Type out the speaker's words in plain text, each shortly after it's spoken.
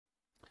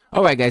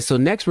All right, guys. So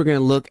next we're going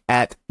to look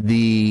at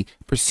the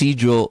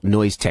procedural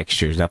noise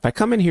textures. Now, if I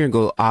come in here and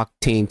go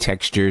Octane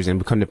textures and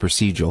become to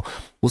procedural,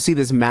 we'll see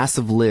this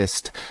massive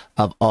list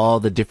of all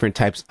the different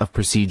types of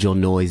procedural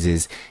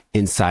noises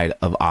inside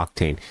of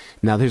Octane.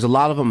 Now, there's a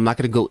lot of them. I'm not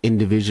going to go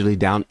individually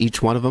down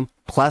each one of them.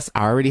 Plus,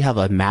 I already have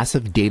a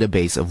massive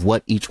database of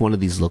what each one of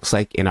these looks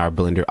like in our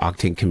Blender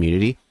Octane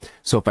community.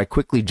 So if I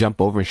quickly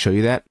jump over and show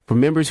you that, for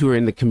members who are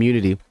in the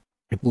community,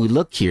 if we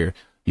look here,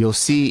 you'll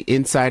see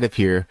inside of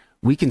here,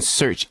 we can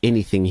search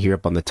anything here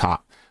up on the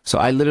top. So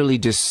I literally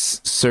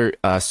just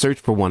search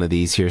for one of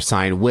these here,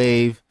 sine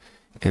wave,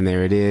 and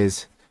there it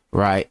is,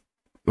 right?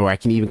 Or I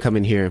can even come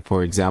in here and,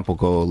 for example,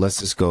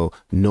 let's just go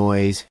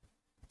noise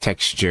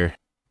texture,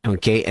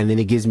 okay? And then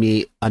it gives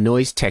me a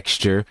noise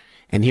texture,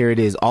 and here it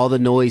is, all the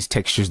noise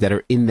textures that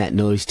are in that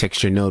noise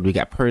texture node. We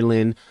got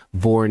Perlin,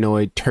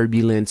 Voronoi,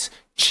 turbulence,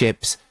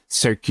 chips,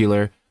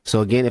 circular. So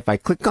again, if I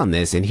click on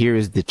this, and here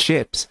is the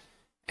chips,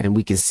 and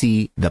we can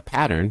see the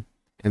pattern.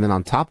 And then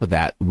on top of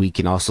that, we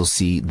can also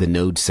see the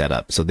node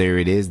setup. So there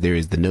it is. There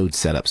is the node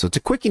setup. So it's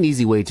a quick and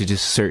easy way to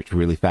just search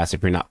really fast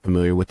if you're not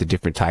familiar with the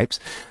different types.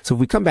 So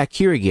if we come back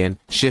here again,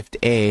 Shift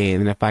A,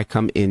 and then if I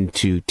come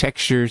into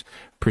textures,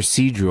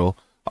 procedural,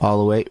 all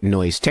the way,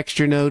 noise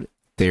texture node,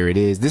 there it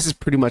is. This is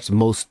pretty much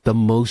the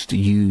most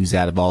used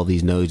out of all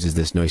these nodes is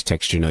this noise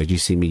texture node.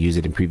 You've seen me use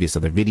it in previous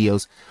other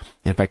videos.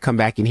 And if I come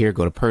back in here,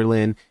 go to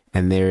Perlin,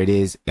 and there it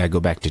is. I go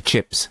back to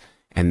chips,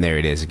 and there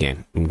it is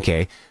again.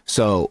 Okay.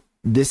 So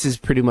this is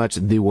pretty much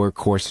the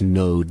workhorse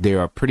node.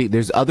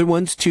 There's other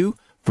ones too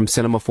from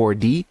Cinema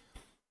 4D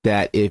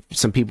that if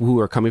some people who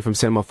are coming from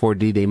Cinema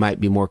 4D, they might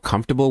be more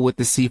comfortable with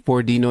the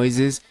C4D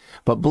noises.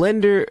 But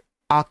Blender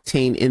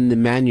Octane in the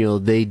manual,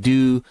 they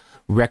do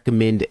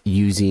recommend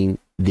using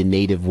the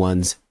native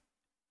ones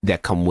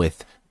that come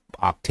with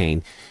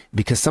Octane,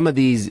 because some of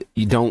these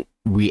you don't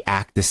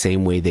react the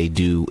same way they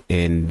do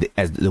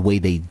as the way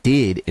they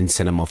did in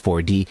Cinema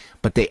 4D,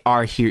 but they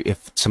are here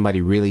if somebody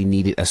really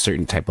needed a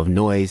certain type of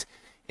noise.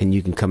 And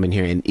you can come in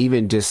here and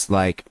even just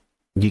like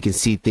you can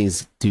see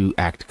things do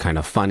act kind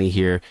of funny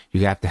here.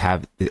 You have to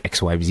have the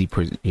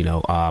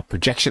XYZ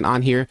projection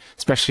on here,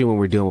 especially when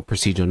we're dealing with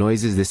procedural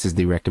noises. This is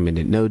the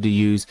recommended node to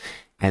use.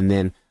 And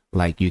then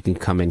like you can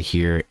come in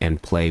here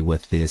and play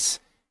with this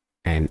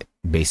and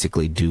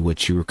basically do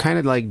what you were kind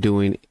of like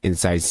doing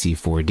inside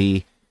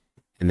C4D.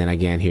 And then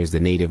again, here's the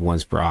native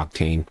ones for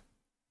Octane.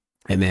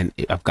 And then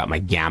I've got my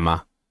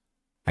gamma.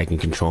 I can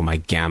control my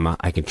gamma.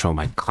 I control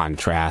my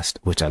contrast,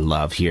 which I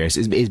love here.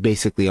 It's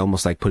basically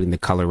almost like putting the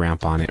color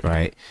ramp on it,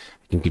 right?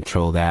 I can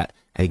control that.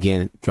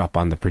 Again, drop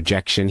on the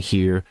projection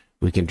here.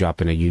 We can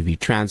drop in a UV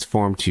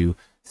transform to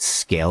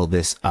scale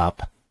this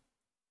up.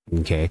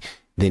 Okay.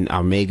 Then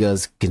our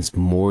megas gets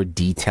more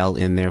detail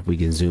in there. If we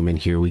can zoom in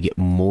here, we get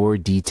more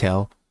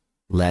detail,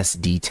 less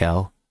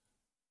detail.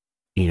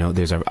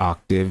 There's our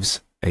octaves.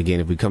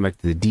 Again, if we come back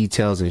to the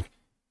details and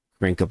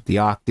crank up the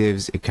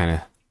octaves,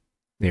 there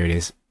it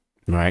is,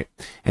 right?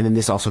 And then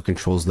this also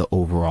controls the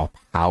overall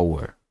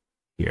power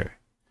here.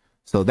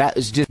 So that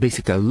is just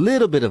basically a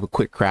little bit of a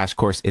quick crash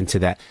course into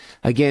that.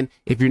 Again,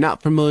 if you're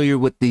not familiar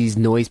with these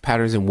noise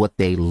patterns and what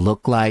they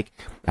look like,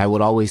 I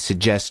would always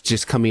suggest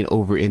just coming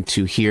over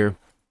into here.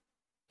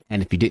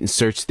 And if you didn't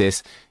search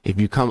this,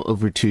 if you come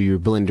over to your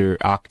Blender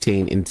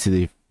Octane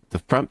into the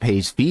front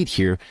page feed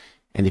here,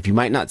 and if you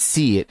might not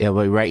see it,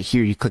 it'll be right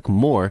here. You click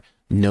more,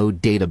 node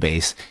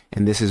database.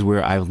 And this is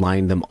where I've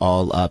lined them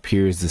all up.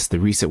 Here's the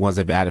recent ones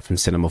I've added from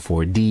Cinema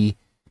 4D.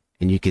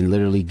 And you can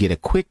literally get a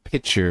quick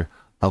picture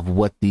of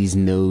what these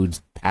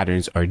nodes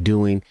patterns are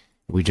doing.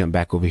 We jump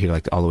back over here,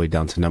 like all the way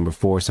down to number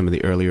 4. Some of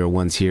the earlier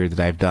ones here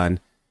that I've done.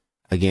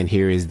 Again,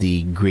 here is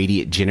the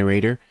gradient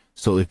generator.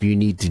 So if you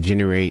need to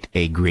generate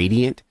a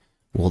gradient,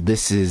 well,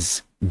 this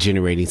is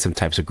generating some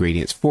types of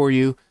gradients for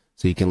you.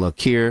 So you can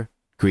look here.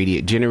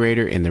 Gradient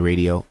generator in the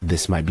radio.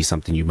 This might be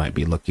something you might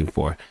be looking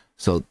for.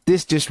 So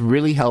this just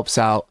really helps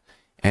out.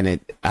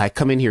 And I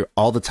come in here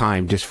all the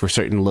time just for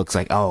certain looks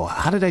like, oh,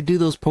 how did I do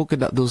those polka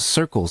dot, those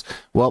circles?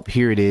 Well,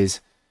 here it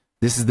is.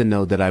 This is the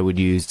node that I would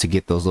use to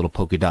get those little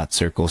polka dot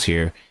circles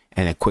here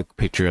and a quick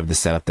picture of the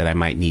setup that I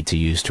might need to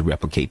use to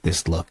replicate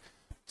this look.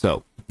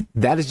 So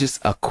that is just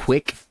a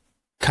quick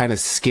kind of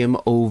skim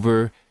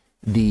over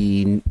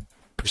the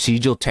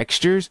procedural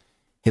textures.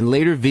 In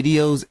later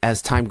videos,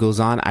 as time goes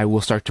on, I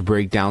will start to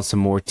break down some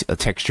more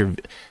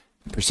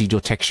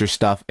procedural texture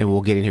stuff, and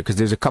we'll get in here because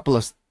there's a couple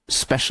of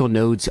special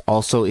nodes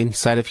also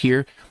inside of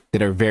here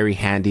that are very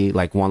handy,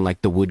 like one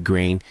like the wood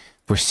grain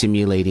for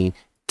simulating.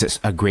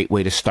 Just a great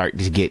way to start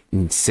to get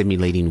in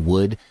simulating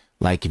wood.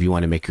 Like if you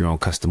want to make your own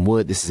custom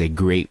wood, this is a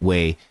great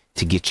way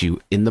to get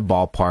you in the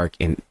ballpark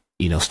and,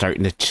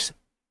 starting to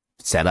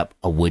set up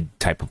a wood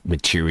type of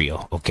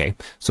material. Okay,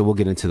 so we'll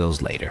get into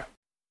those later.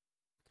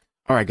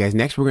 All right, guys,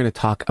 next we're going to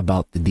talk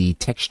about the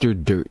texture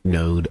dirt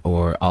node,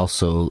 or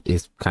also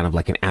it's kind of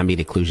like an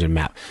ambient occlusion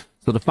map.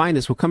 So to find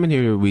this, we'll come in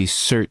here, we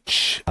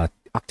search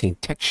Octane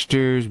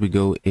textures, we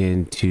go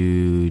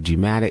into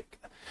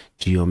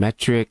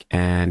geometric,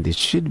 and it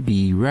should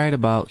be right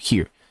about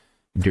here.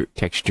 dirt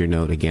texture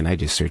node. Again, I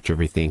just search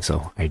everything,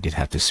 so I did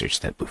have to search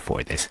that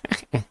before this.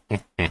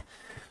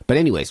 But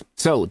anyways,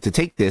 so to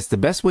take this, the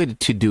best way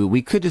to do it,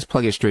 we could just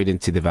plug it straight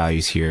into the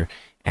values here.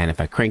 And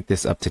if I crank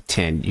this up to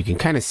 10, you can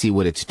kind of see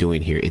what it's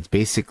doing here. It's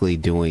basically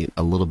doing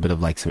a little bit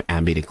of like some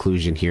ambient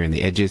occlusion here in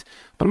the edges,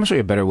 but I'm gonna show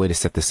you a better way to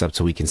set this up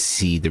so we can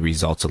see the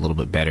results a little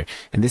bit better.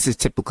 And this is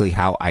typically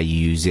how I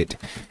use it.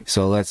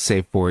 So let's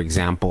say, for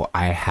example,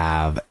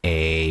 I'm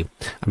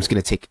just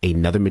gonna take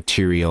another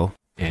material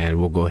and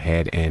we'll go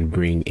ahead and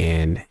bring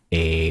in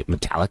a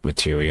metallic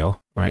material,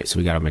 right? So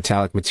we got a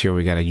metallic material,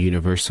 we got a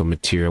universal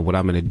material. What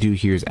I'm gonna do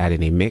here is add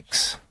in a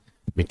mix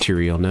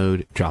material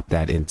node, drop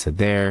that into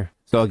there.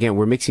 So again,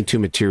 we're mixing two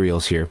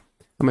materials here.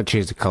 I'm going to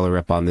change the color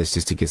up on this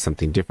just to get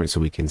something different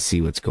so we can see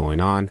what's going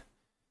on.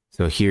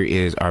 So here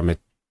is our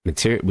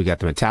material. We got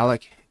the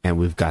metallic and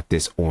we've got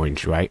this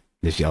orange, right?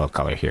 This yellow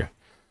color here.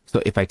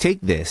 So if I take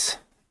this,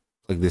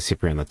 plug this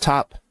here on the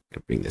top,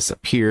 bring this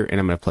up here, and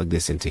I'm going to plug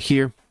this into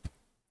here,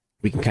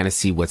 we can kind of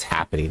see what's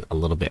happening a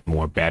little bit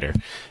more better.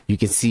 You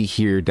can see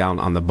here down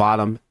on the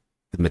bottom,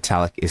 the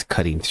metallic is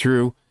cutting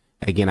through.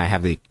 Again, I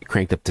have it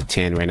cranked up to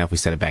 10 right now. If we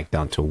set it back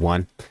down to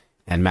 1.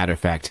 And matter of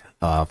fact,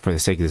 for the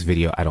sake of this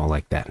video, I don't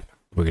like that.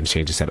 We're going to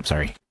change the setup.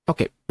 Sorry.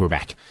 Okay, we're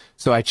back.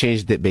 So I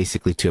changed it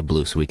basically to a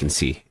blue so we can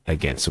see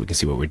again, so we can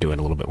see what we're doing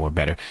a little bit more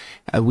better.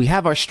 We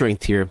have our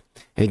strength here.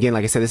 And again,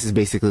 like I said, this is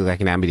basically like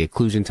an ambient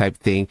occlusion type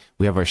thing.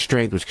 We have our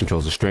strength, which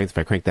controls the strength. If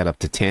I crank that up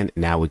to 10,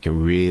 now we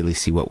can really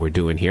see what we're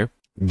doing here.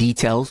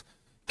 Details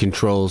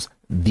controls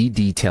the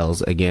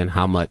details. Again,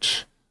 how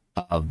much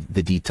of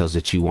the details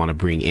that you want to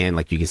bring in.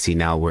 Like you can see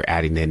now we're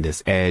adding in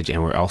this edge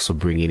and we're also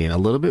bringing in a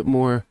little bit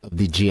more of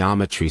the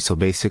geometry. So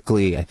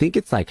basically, I think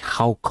it's like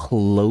how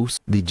close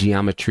the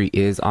geometry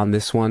is on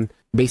this one.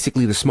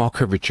 Basically the small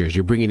curvatures,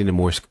 you're bringing in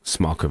more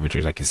small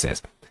curvatures like it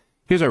says.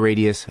 Here's our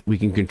radius. We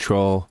can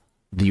control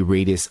the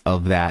radius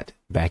of that,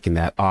 backing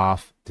that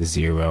off to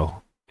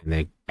 0 and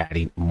then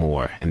adding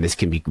more. And this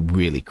can be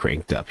really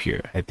cranked up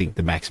here. I think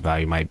the max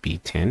value might be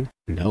 10.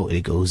 No,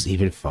 it goes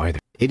even farther.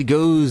 It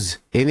goes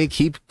and it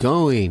keeps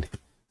going.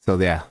 So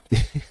yeah,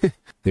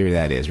 there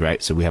that is,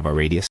 right? So we have our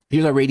radius.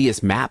 Here's our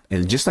radius map.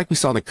 And just like we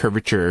saw in the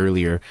curvature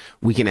earlier,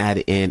 we can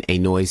add in a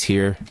noise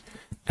here,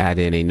 add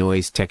in a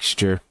noise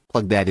texture,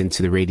 plug that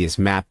into the radius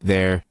map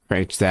there,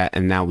 crank that.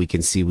 And now we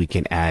can see we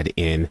can add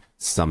in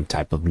some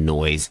type of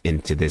noise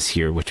into this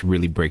here, which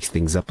really breaks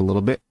things up a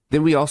little bit.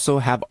 Then we also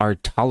have our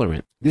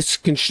tolerance. This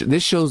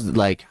shows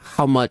like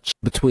how much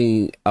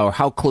between or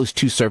how close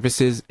two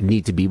surfaces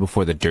need to be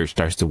before the dirt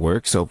starts to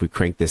work. So if we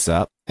crank this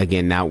up,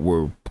 again, now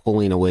we're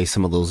pulling away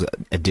some of those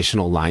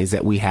additional lines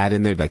that we had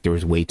in there. Like there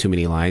was way too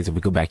many lines. If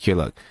we go back here,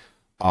 look,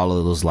 all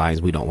of those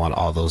lines, we don't want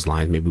all those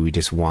lines. Maybe we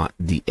just want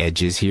the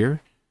edges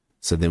here.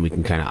 So then we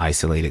can kind of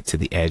isolate it to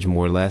the edge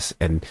more or less.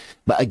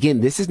 But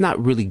again, this is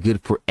not really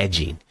good for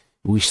edging.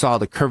 We saw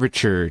the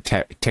curvature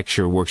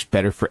texture works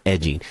better for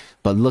edging,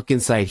 but look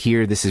inside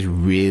here. This is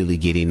really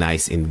getting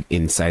nice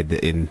inside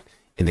in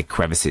the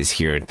crevices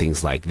here and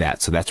things like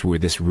that. So that's where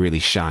this really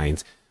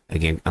shines.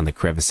 Again, on the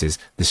crevices,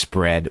 the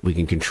spread, we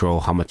can control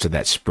how much of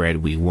that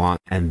spread we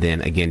want. And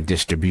then again,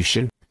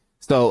 distribution.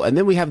 So, and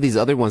then we have these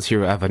other ones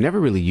here. I've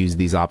never really used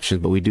these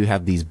options, but we do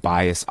have these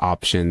bias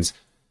options.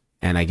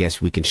 And I guess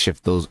we can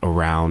shift those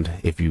around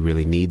if you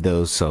really need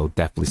those. So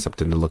definitely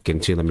something to look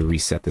into. Let me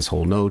reset this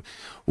whole node.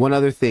 One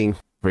other thing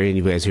for any of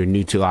you guys who are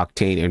new to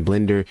Octane and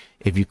Blender,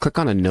 if you click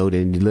on a node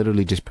and you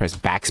literally just press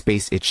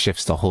backspace, it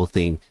shifts the whole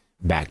thing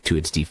back to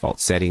its default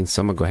settings.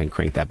 So I'm gonna go ahead and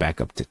crank that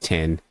back up to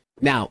 10.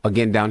 Now,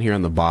 again, down here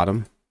on the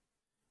bottom,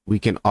 we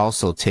can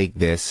also take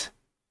this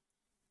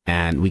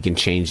and we can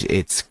change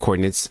its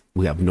coordinates.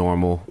 We have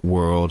normal,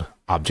 world,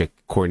 object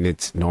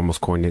coordinates, normals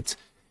coordinates.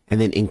 And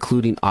then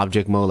including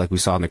object mode, like we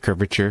saw in the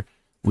curvature,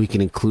 we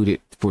can include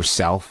it for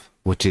self,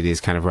 which it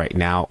is kind of right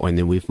now. And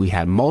then if we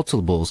had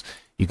multiples,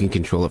 you can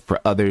control it for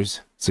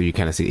others. So you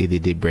kind of see they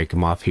did break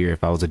them off here.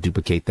 If I was to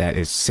duplicate that,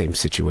 it's the same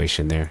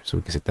situation there. So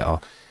we can set that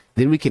off.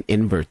 Then we can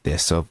invert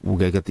this. So we're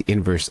going to get the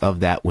inverse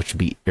of that, which would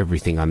be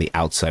everything on the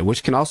outside,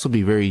 which can also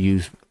be very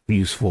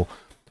useful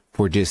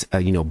for just,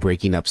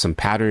 breaking up some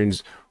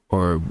patterns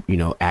or,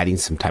 adding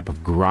some type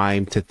of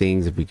grime to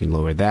things. If we can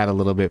lower that a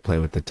little bit, play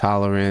with the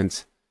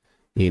tolerance.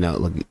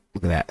 Look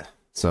at that.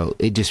 So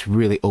it just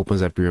really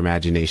opens up your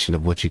imagination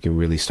of what you can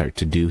really start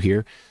to do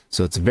here.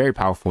 So it's a very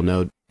powerful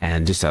node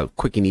and just a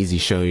quick and easy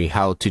showing you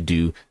how to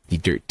do the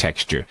dirt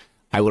texture.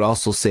 I would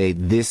also say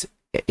this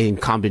in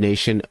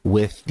combination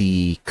with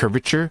the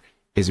curvature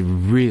is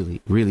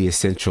really, really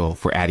essential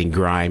for adding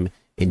grime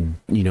and,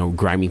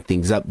 griming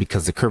things up,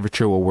 because the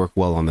curvature will work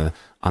well on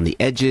the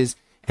edges,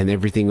 and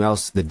everything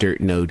else, the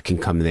dirt node can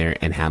come there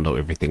and handle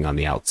everything on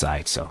the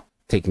outside. So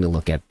taking a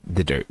look at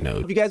the dirt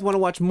node. If you guys want to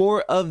watch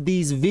more of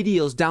these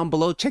videos down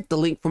below, check the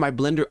link for my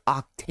Blender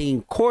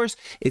Octane course.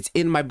 It's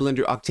in my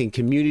Blender Octane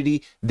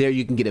community. There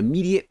you can get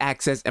immediate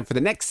access, and for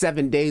the next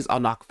 7 days, I'll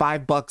knock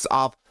 $5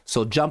 off.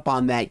 So jump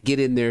on that,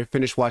 get in there,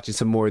 finish watching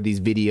some more of these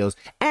videos,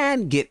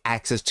 and get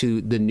access to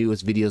the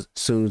newest videos as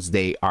soon as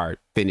they are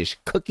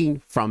finished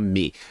cooking from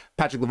me.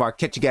 Patrick LeVar,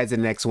 catch you guys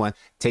in the next one.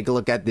 Take a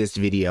look at this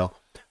video.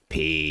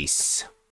 Peace.